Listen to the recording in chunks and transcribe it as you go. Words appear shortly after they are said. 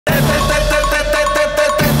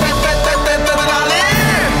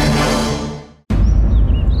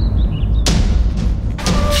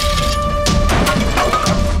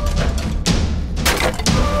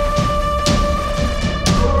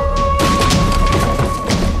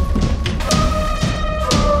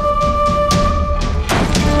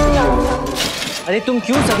अरे तुम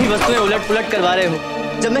क्यों सभी वस्तुएं उलट पुलट करवा रहे हो?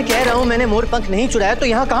 जब मैं कह रहा हूँ मैंने मोर पंख नहीं चुराया तो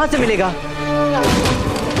यहाँ कहाँ से मिलेगा?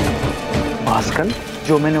 भास्कर,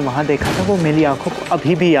 जो मैंने वहां देखा था वो मेरी आंखों को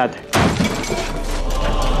अभी भी याद है।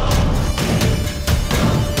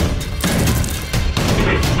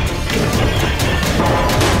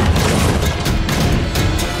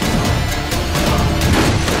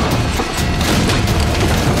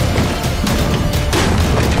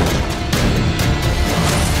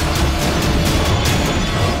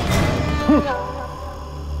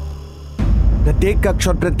 प्रत्येक कक्ष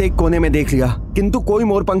और प्रत्येक कोने में देख लिया किंतु कोई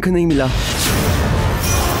मोर पंख नहीं मिला। मेरा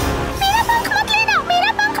पंख मत लेना,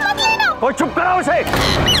 मेरा पंख मत लेना। और चुप कराओ उसे।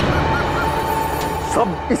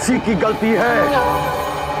 सब इसी की गलती है।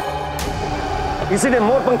 इसी ने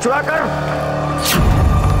मोर पंख चुरा कर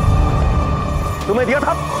तुम्हें दिया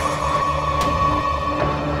था।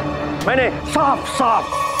 मैंने साफ साफ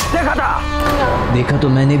देखा था। देखा तो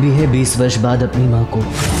मैंने भी है 20 वर्ष बाद अपनी माँ को।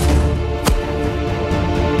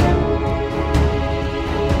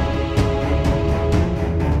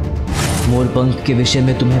 मोर पंख के विषय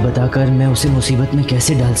में तुम्हें बताकर मैं उसे मुसीबत में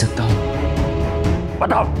कैसे डाल सकता हूँ?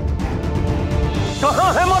 बताओ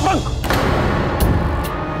कहाँ है मोर पंख?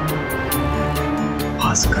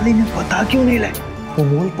 भास्कर, इन्हें पता क्यों नहीं लाए? वो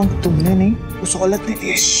मोर पंख तुमने नहीं, उस औरत ने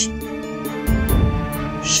लिए।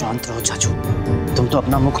 शांत रहो चाचू, तुम तो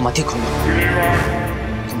अपना मुख मत ही खोलो।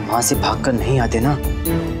 तुम वहां से भागकर नहीं आते ना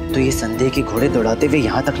तो ये संदेह के घोड़े दौड़ाते हुए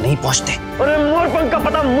यहाँ तक नहीं पहुँचते। अरे मोर पंख का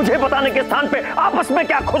पता मुझे बताने के स्थान पे आपस में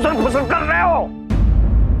क्या खुसर खुसर कर रहे हो?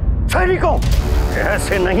 सैनिकों,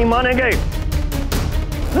 ऐसे नहीं मानेंगे।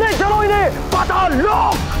 ले चलो इन्हें पाताल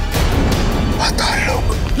लोक। पाताल लोक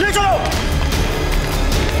ले चलो।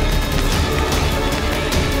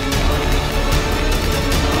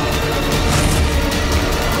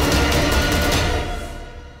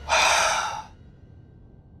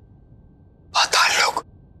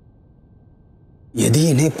 यदि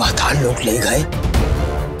इन्हें पाताल लोक ले गए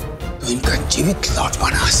तो इनका जीवित लौट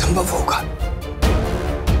पाना असंभव होगा।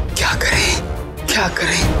 क्या करें, क्या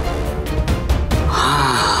करें?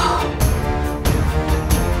 हाँ,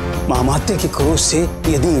 मामात्य के क्रोध से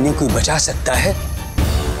यदि इन्हें कोई बचा सकता है तो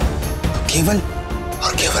केवल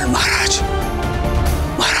और केवल महाराज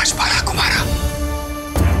बालाकुमार।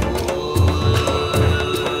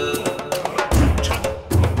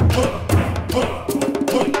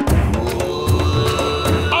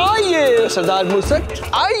 सरदार मूसक,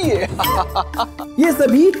 आइए। ये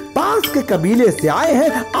सभी पास के कबीले से आए हैं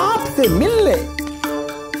आपसे मिलने।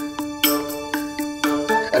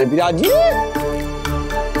 अरे विराजिए।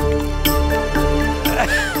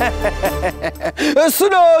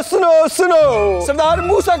 सुनो सुनो सुनो, सरदार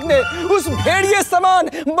मूसक ने उस भेड़िए समान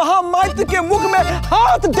महामात्र के मुख में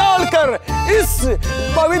हाथ डालकर इस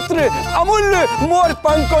पवित्र अमूल्य मोर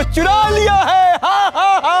पंख को चुरा लिया है।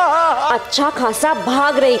 अच्छा खासा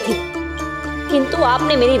भाग रही थी किंतु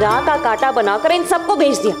आपने मेरी राह का कांटा बनाकर इन सबको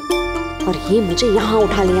भेज दिया और ये मुझे यहाँ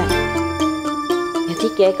उठा लिया। यदि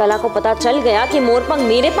कैकला को पता चल गया कि मोर पंख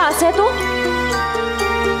मेरे पास है तो।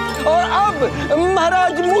 और अब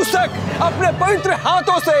महाराज मूसक अपने पवित्र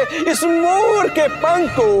हाथों से इस मोर के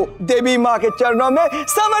पंख को देवी माँ के चरणों में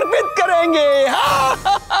समर्पित करेंगे।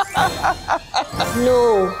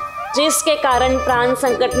 नो, जिसके कारण प्राण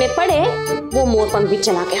संकट में पड़े वो मोर पंख भी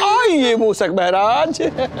चला गया। आइए मूसक महाराज।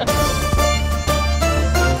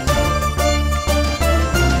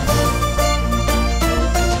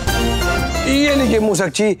 ये लीजिए मूसक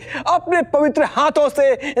जी, अपने पवित्र हाथों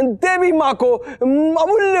से देवी माँ को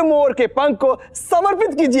अमूल्य मोर के पंख को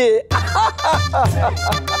समर्पित कीजिए।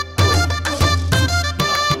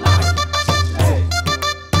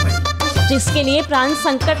 जिसके लिए प्राण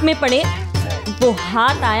संकट में पड़े वो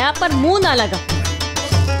हाथ आया पर मुंह ना लगा।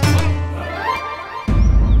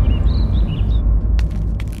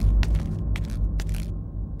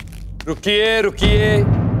 रुकिए रुकिए,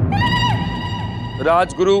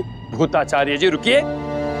 राजगुरु भूताचार्य जी रुकिए।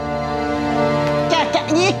 क्या क्या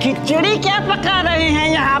ये खिचड़ी क्या पका रहे हैं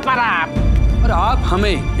यहाँ पर आप? और आप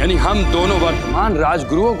हमें यानी हम दोनों वर्तमान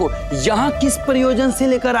राजगुरुओं को यहाँ किस प्रयोजन से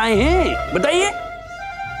लेकर आए हैं बताइए?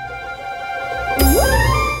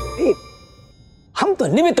 हम तो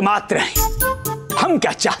निमित्त मात्र हैं। हम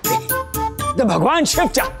क्या चाहते हैं? तो भगवान शिव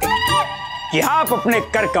चाहते हैं कि आप अपने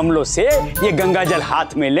कर कमलों से ये गंगा जल हाथ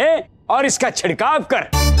में लें और इसका छिड़काव कर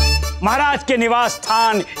महाराज के निवास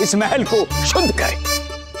स्थान इस महल को शुद्ध करें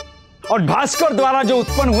और भास्कर द्वारा जो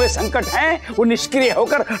उत्पन्न हुए संकट हैं वो निष्क्रिय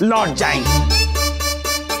होकर लौट जाएंगे।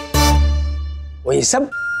 वो ये सब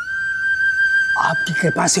आपकी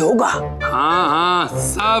कृपा से होगा। हाँ हाँ,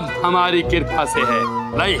 सब हमारी कृपा से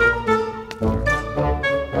है। लाइए।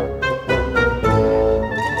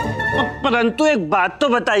 परंतु एक बात तो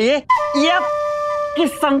बताइए, ये आप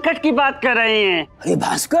किस संकट की बात कर रहे हैं? अरे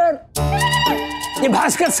भास्कर, ये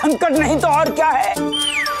भास्कर संकट नहीं तो और क्या है?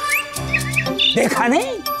 देखा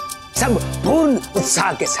नहीं, सब पूर्ण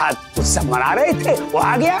उत्साह के साथ उत्सव मना रहे थे, वो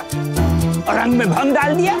आ गया और रंग में भंग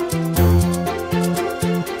डाल दिया।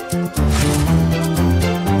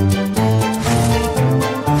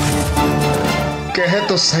 कह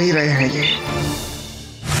तो सही रहे हैं ये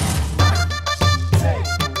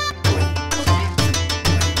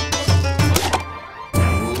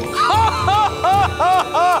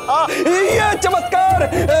चमत्कार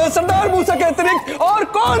सरदार मूसा के अतिरिक्त और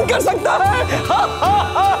कौन कर सकता है?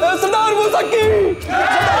 सरदार मूसा की,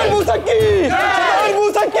 सरदार मूसा की, सरदार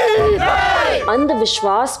मूसा की।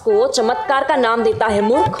 अंधविश्वास को चमत्कार का नाम देता है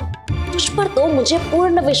मूर्ख। तुझ पर तो मुझे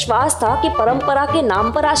पूर्ण विश्वास था कि परंपरा के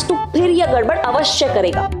नाम पर आज तू फिर यह गड़बड़ अवश्य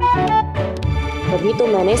करेगा। तभी तो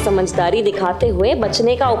मैंने समझदारी दिखाते हुए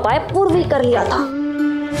बचने का उपाय पूर्व ही कर लिया था।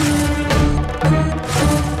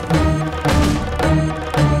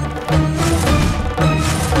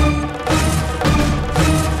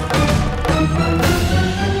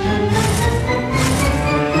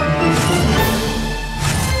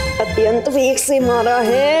 अत्यंत वेग से मारा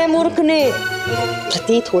है मूर्ख ने।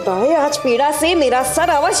 प्रतीत होता है आज पीड़ा से मेरा सर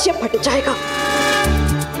अवश्य फट जाएगा।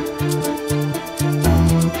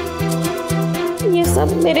 ये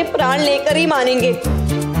सब मेरे प्राण लेकर ही मानेंगे।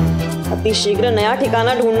 अति शीघ्र नया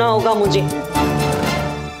ठिकाना ढूंढना होगा मुझे।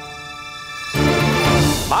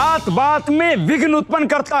 बात बात में विघ्न उत्पन्न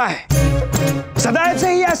करता है, सदैव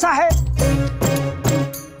से ही ऐसा है।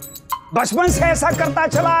 बचपन से ऐसा करता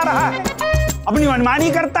चला आ रहा है, अपनी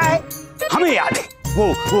मनमानी करता है। हमें याद है वो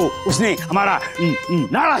उसने हमारा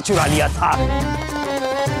नाड़ा चुरा लिया था।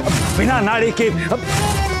 बिना नाड़े के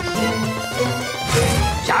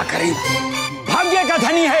क्या करें, भाग्य का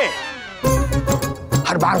धनी है,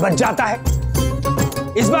 हर बार बच जाता है।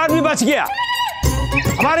 इस बार भी बच गया।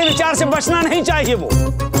 हमारे विचार से बचना नहीं चाहिए वो।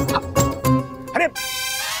 अरे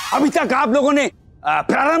अभी तक आप लोगों ने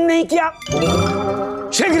प्रारंभ नहीं किया,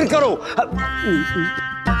 शीघ्र करो,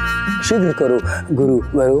 शीघ्र करो गुरु।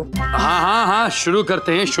 हाँ, शुरू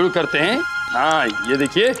करते हैं। हाँ, ये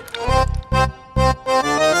देखिए।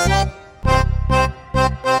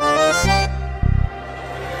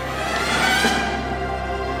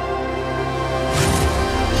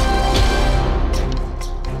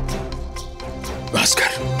 भास्कर,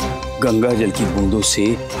 गंगा जल की बूंदों से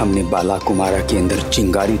हमने बालाकुमारा के अंदर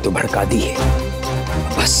चिंगारी तो भड़का दी है।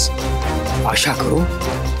 बस आशा करो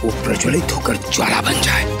वो प्रज्वलित होकर ज्वाला बन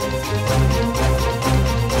जाए।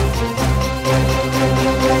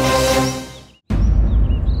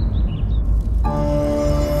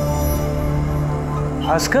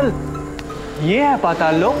 भास्कर, ये है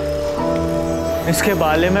पाताल लोक। इसके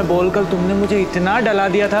बारे में बोलकर तुमने मुझे इतना डला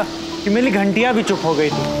दिया था कि मेरी घंटियां भी चुप हो गई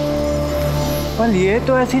थी। पर ये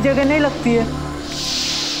तो ऐसी जगह नहीं लगती है।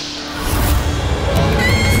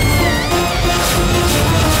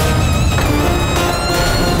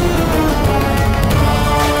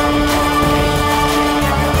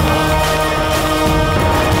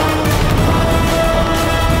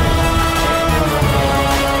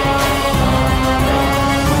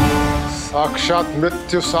 साक्षात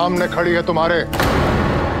मृत्यु सामने खड़ी है तुम्हारे,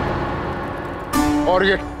 और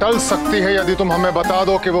ये टल सकती है यदि तुम हमें बता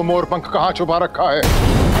दो कि वो मोरपंख कहां छुपा रखा है।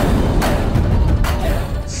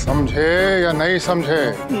 समझे या नहीं समझे?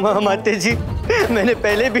 महामाते जी, मैंने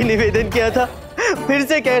पहले भी निवेदन किया था, फिर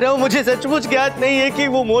से कह रहा हूं, मुझे सचमुच ज्ञात नहीं है कि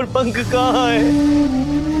वो मोरपंख कहां है।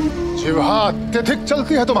 जिह्वा अत्यधिक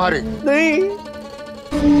चलती है तुम्हारी। नहीं।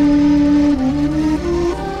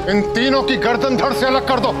 इन तीनों की गर्दन धड़ से अलग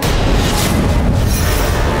कर दो।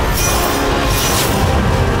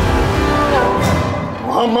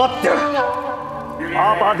 महामात्य,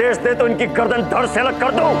 आप आदेश दे तो इनकी गर्दन धड़ से अलग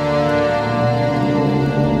कर दो।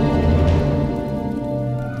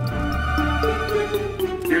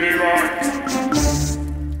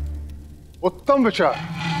 उत्तम विचार।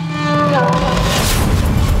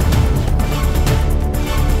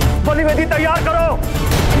 बलिवेदी तैयार करो।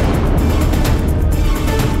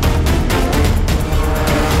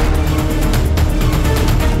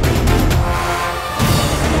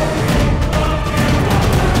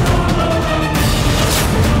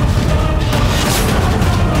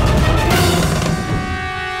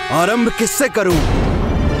 आरंभ किससे करूं?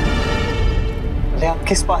 आप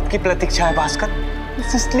किस बात की प्रतीक्षा है भास्कर?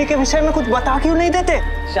 इस स्त्री के विषय में कुछ बता क्यों नहीं देते?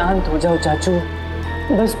 शांत हो जाओ चाचू,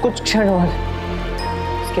 बस कुछ क्षण और।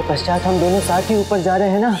 इसके पश्चात हम दोनों साथ ही ऊपर जा रहे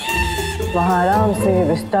हैं ना, वहां आराम से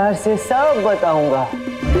विस्तार से सब बताऊंगा।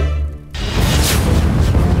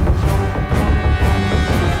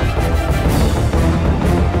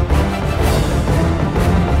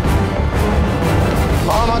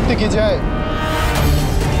 की जय।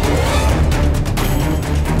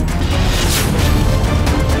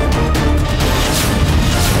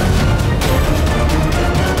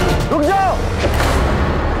 रुक जाओ।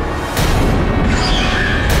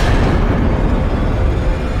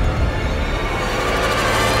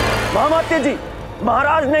 महामात्य जी,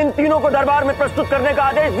 महाराज ने इन तीनों को दरबार में प्रस्तुत करने का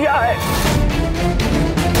आदेश दिया है।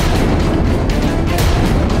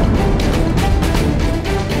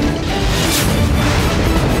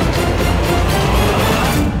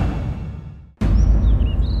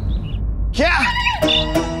 क्या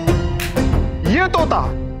ये तोता?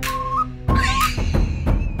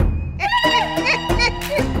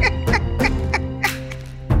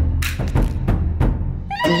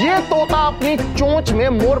 ये तोता अपनी चोंच में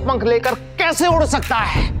मोर पंख लेकर कैसे उड़ सकता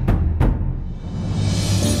है?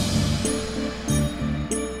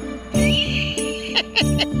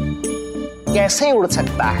 कैसे उड़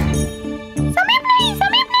सकता है?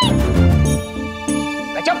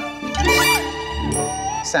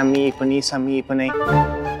 समीप नहीं। समीप नहीं।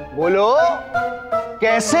 बोलो,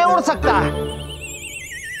 कैसे उड़ सकता है?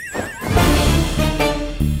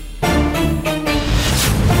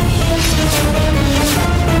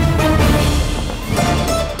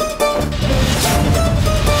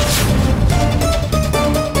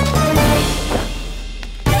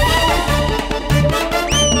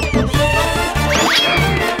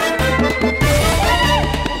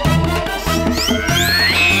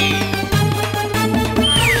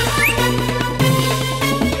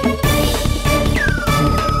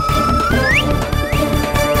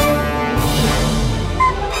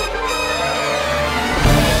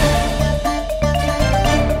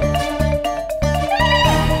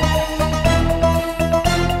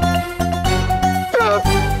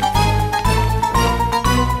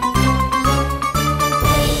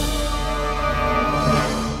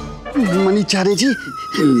 आचार्य जी,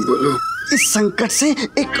 बोलो। इस संकट से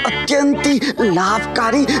एक अत्यंत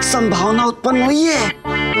लाभकारी संभावना उत्पन्न हुई है।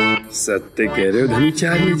 सत्य कह रहे हो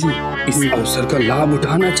धनीचार्य जी, इस अवसर का लाभ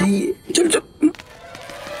उठाना चाहिए। चल चल,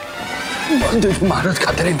 महाराज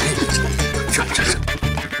खतरे में। चल चल,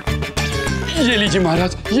 ये लीजिए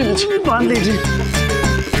महाराज, ये लीजिए, बांध लीजिए।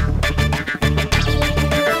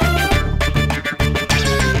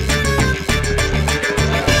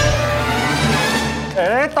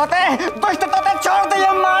 दुष्ट तोते, छोड़ दे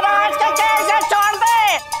ये महाराज के कैसे छोड़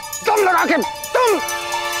दे। तुम लगा के तुम।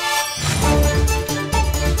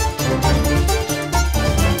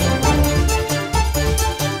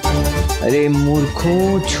 अरे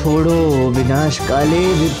मूर्खों, छोड़ो, विनाश काले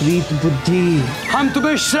विपरीत बुद्धि। हम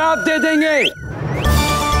तुम्हें श्राप दे देंगे।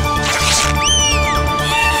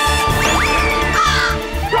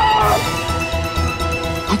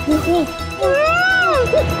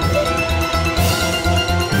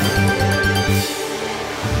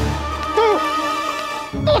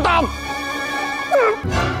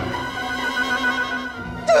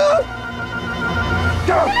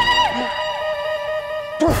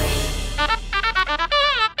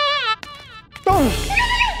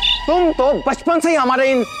 तुम तो बचपन से ही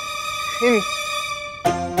हमारे इन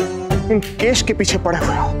केश के पीछे पड़े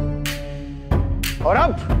हुए हो, और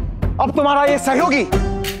अब तुम्हारा ये सहयोगी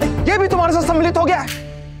ये भी तुम्हारे साथ सम्मिलित हो गया है।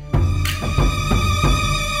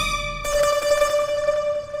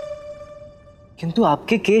 किंतु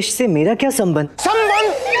आपके केश से मेरा क्या संबंध?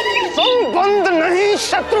 संबंध नहीं,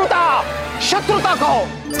 शत्रुता। शत्रुता कहो।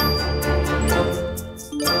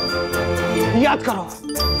 याद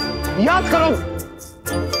करो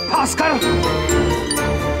भास्कर।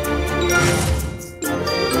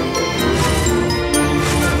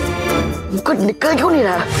 मुकुट निकल क्यों नहीं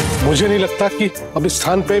रहा? मुझे नहीं लगता कि अब इस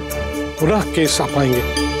स्थान पे पुनः केस आ पाएंगे।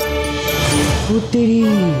 तेरी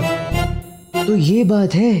तो ये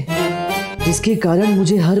बात है जिसके कारण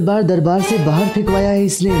मुझे हर बार दरबार से बाहर फेंकवाया है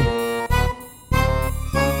इसने।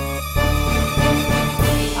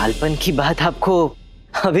 बालपन की बात आपको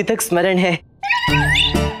अभी तक स्मरण है।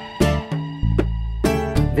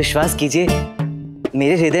 विश्वास कीजिए,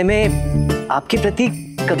 मेरे हृदय में आपके प्रति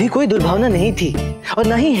कभी कोई दुर्भावना नहीं थी और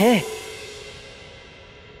ना ही है।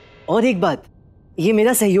 और एक बात, ये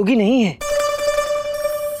मेरा सहयोगी नहीं है।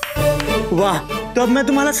 वाह, तो अब मैं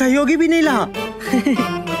तुम्हारा सहयोगी भी नहीं रहा।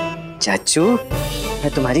 चाचू, मैं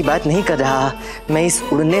तुम्हारी बात नहीं कर रहा, मैं इस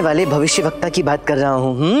उड़ने वाले भविष्यवक्ता की बात कर रहा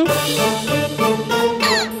हूँ।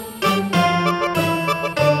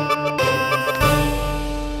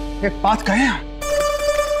 एक बात कहें,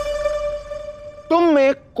 तुम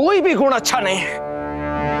में कोई भी गुण अच्छा नहीं है,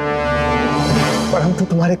 परंतु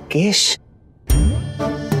तुम्हारे केश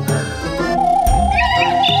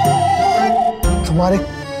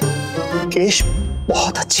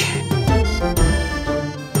बहुत अच्छे हैं।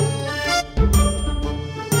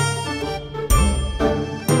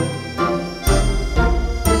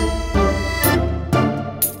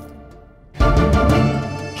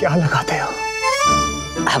 क्या लगाते हो?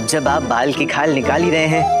 अब जब आप बाल की खाल निकाल ही रहे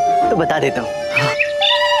हैं तो बता देता हूँ।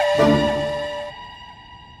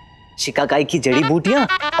 शिकाकाई की जड़ी बूटियां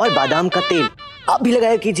और बादाम का तेल आप भी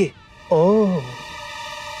लगाया कीजिए। ओह,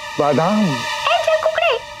 बादाम।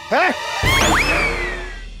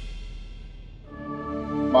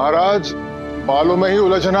 महाराज, बालों में ही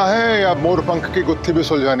उलझना है या मोरपंख की गुत्थी भी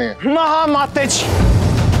सुलझानी है? महामाते जी,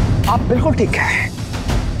 आप बिल्कुल ठीक है।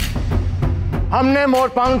 हमने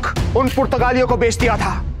मोरपंख उन पुर्तगालियों को बेच दिया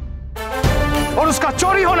था और उसका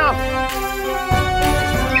चोरी होना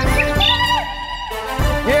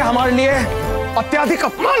ये हमारे लिए अत्यधिक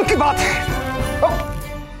अपमान की बात है।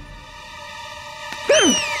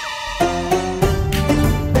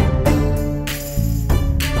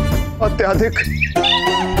 अत्यधिक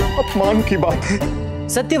अपमान की बात है।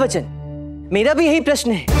 सत्यवचन, मेरा भी यही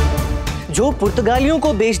प्रश्न है। जो पुर्तगालियों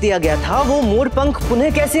को बेच दिया गया था वो मोरपंख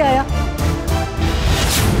पुनः कैसे आया?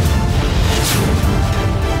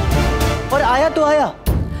 और आया तो आया,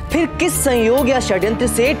 फिर किस संयोग या षड्यंत्र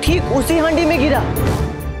से ठीक उसी हांडी में गिरा?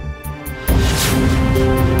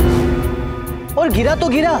 और गिरा तो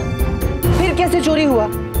गिरा, फिर कैसे चोरी हुआ?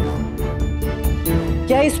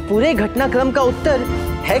 क्या इस पूरे घटनाक्रम का उत्तर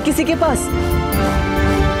है किसी के पास?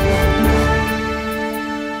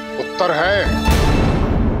 उत्तर है,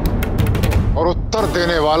 और उत्तर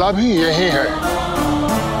देने वाला भी यही है।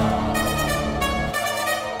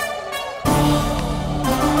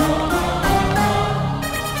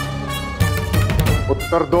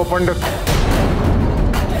 उत्तर दो पंडित।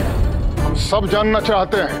 हम सब जानना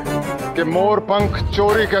चाहते हैं कि मोरपंख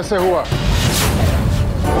चोरी कैसे हुआ,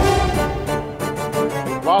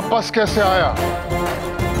 वापस कैसे आया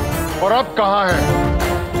और अब कहां है?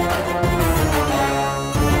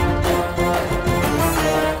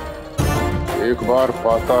 एक बार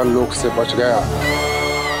पाताल लोक से बच गया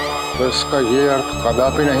तो इसका ये अर्थ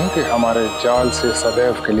कदापि नहीं कि हमारे जाल से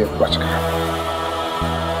सदैव के लिए बच गया।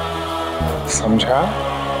 समझा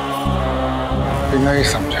कि नहीं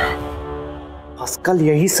समझा? आजकल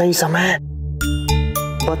यही सही समय है।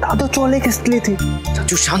 बता दो चोले किस लिए थी।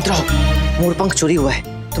 चाचू शांत रहो। मोरपंख चोरी हुआ है,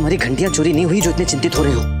 तुम्हारी घंटियां चोरी नहीं हुई जो इतने चिंतित हो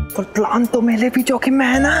रहे हो। पर प्लान तो मेरे भी जोखिम में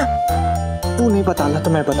है ना। तू नहीं बताना तो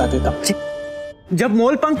मैं बता देता हूँ। जब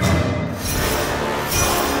मोरपंख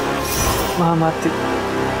महामाते,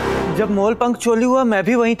 जब मोरपंख चोरी हुआ मैं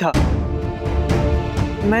भी वहीं था।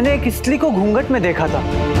 मैंने एक स्त्री को घूंघट में देखा था।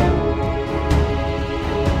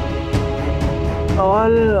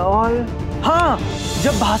 और हाँ,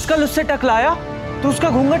 जब भास्कर उससे टकराया तो उसका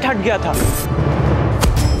घूंघट हट गया था।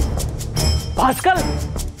 भास्कर,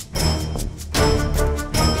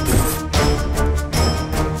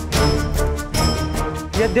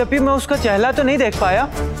 यद्यपि मैं उसका चेहरा तो नहीं देख पाया,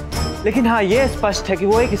 लेकिन हाँ ये स्पष्ट है कि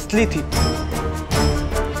वो एक स्त्री थी।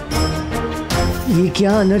 ये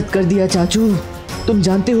क्या अनर्थ कर दिया चाचू? तुम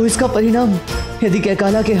जानते हो इसका परिणाम। यदि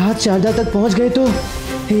कैकाला के हाथ शारदा तक पहुंच गए तो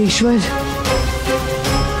हे ईश्वर।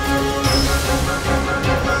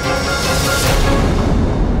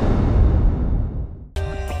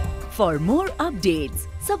 For more updates,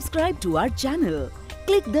 subscribe to our channel,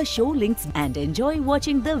 click the show links and enjoy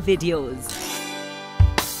watching the videos.